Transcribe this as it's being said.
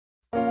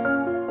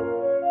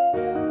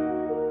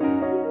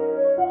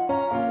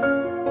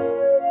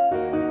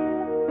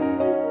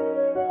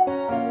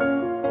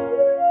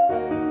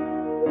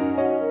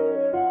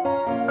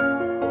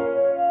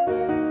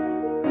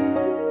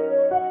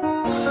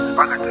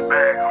the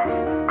bag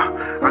on.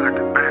 I got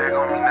the bag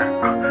on me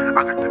now.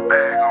 I got the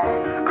bag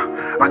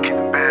on. I keep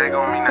the bag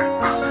on me now.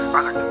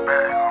 I got the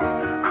bag on.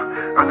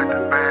 I got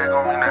the bag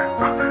on me now.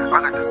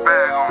 I got the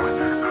bag on me.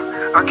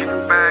 I keep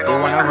the bag on me.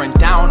 They wanna run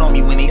down on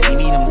me when they see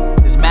me,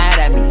 them is mad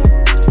at me.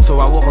 So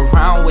I walk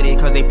around with it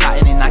cause they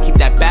plotting and I keep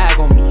that bag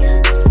on me.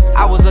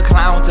 I was a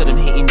clown to them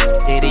hating me.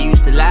 They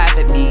used to laugh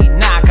at me.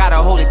 Now I gotta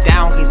hold it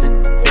down cause it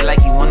feel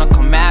like you wanna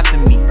come after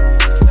me.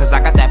 Cause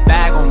I got that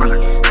bag on me.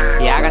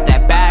 Yeah, I got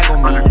that bag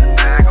on me.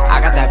 I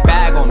got that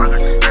bag on me.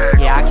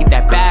 Yeah, I keep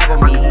that bag on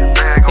me.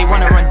 They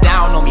wanna run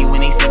down on me when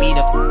they see me,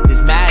 them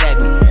is mad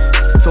at me.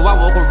 So I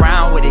walk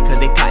around with it cause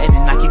they plotting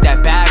and I keep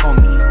that bag on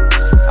me.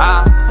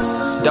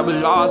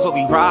 Double R's what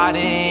we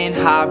riding,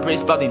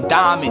 hybrids belting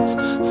diamonds.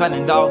 Fell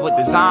in love with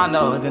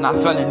designer, then I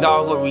fell in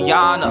love with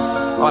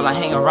Rihanna. All I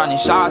hang around in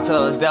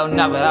shelters, they'll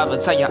never ever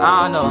tell your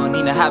honor.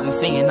 Need to have them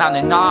singing on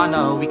and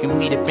honor. We can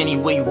meet up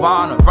anywhere you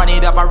wanna. Run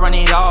it up, I run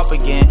it up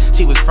again.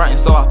 She was frontin',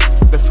 so I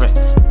different.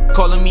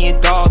 Calling me a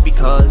dog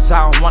because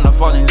I don't wanna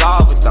fall in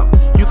love with them.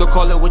 You could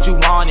call it what you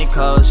want it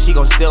cause she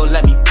gon' still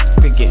let me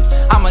again.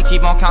 I'ma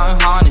keep on counting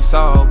honey,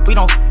 so we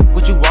don't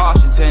with you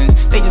Washingtons.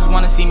 They just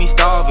wanna see me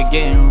starve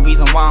again.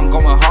 Reason why I'm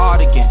going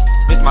hard again.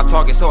 Miss my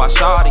target, so I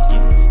shot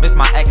again. Miss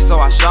my ex, so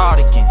I shot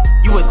again.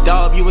 You a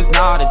dub, you was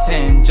not a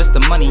 10. Just the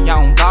money, I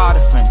don't got a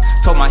friend.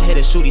 Told my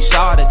hitter shoot, he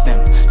shot at them.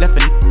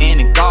 Left a in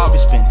the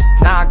garbage bin.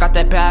 Now I got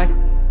that bag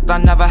I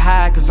never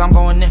had, cause I'm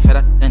going in for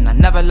that. And I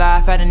never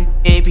laugh at an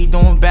if he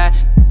doing bad.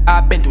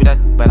 I've been through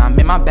that, but I'm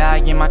in my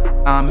bag,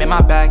 I'm in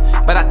my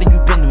bag. But I think you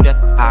been through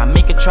that. I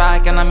make a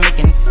track and I'm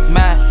making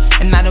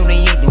mad. And I know they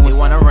ain't doing. They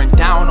wanna run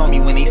down on me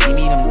when they see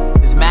me, them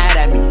is mad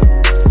at me.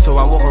 So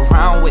I walk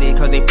around with it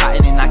cause they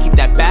plotting and I keep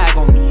that bag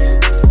on me.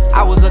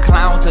 I was a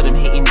clown to them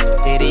hating me.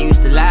 They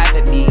used to laugh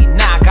at me.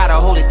 Now I gotta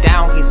hold it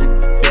down cause it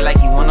feel like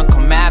you wanna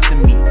come after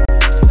me.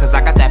 Cause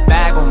I got that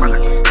bag on me.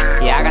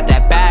 Yeah, I got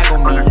that bag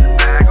on me.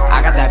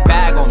 I got that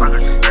bag on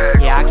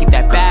me. Yeah, I keep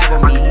that bag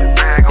on me.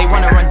 They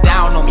wanna run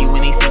down on me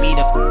when they see me,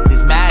 them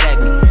is mad at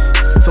me.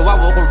 So I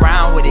walk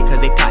around with it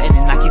cause they plotting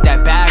and I keep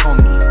that bag on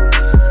me.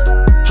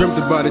 Dreamt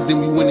about it,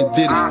 then we went and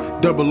did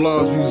it. Double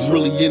R's, we was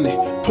really in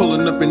it.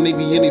 Pulling up and they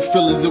be in their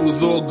feelings. It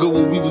was all good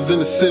when we was in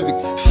the Civic.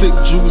 Sick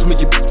Jews make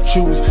you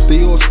choose.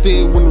 They all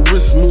stared when the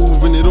wrist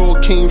moved, and it all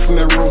came from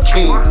that wrong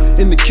cane.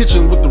 In the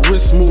kitchen with the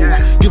wrist moves.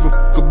 Give a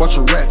fuck about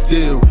your rap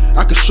deal.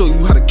 I can show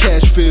you how the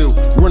cash feel.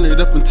 Run it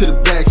up until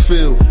the bags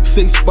fill.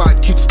 Safe spot,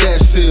 keep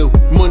stash seal.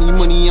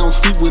 Money, I don't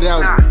sleep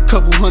without it.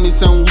 Couple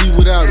hundreds, I don't leave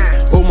without it.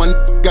 Oh, my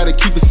gotta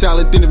keep it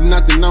solid. Then if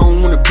not, then I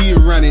don't wanna be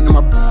around it. And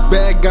my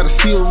bag got a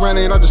seal around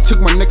it. I just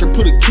took my neck and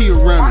put a key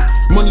around it.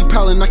 Money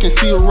piling, I can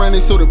see around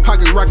it. So the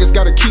pocket rockets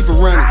gotta keep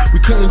around it. We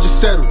couldn't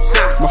just settle.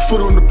 My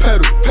foot on the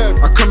pedal.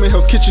 I come in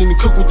Hell's Kitchen and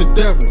cook with the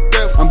devil.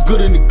 I'm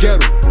good in the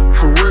ghetto,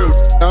 for real.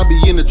 I'll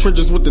be in the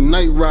trenches with the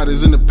night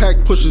riders and the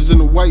pack pushers and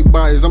the white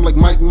buyers. I'm like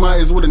Mike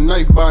Myers with a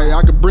knife buyer.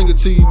 I could bring it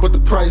to you, but the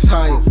price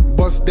higher.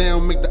 Bust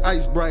down, make the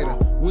ice brighter.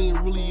 We ain't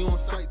really on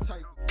site type.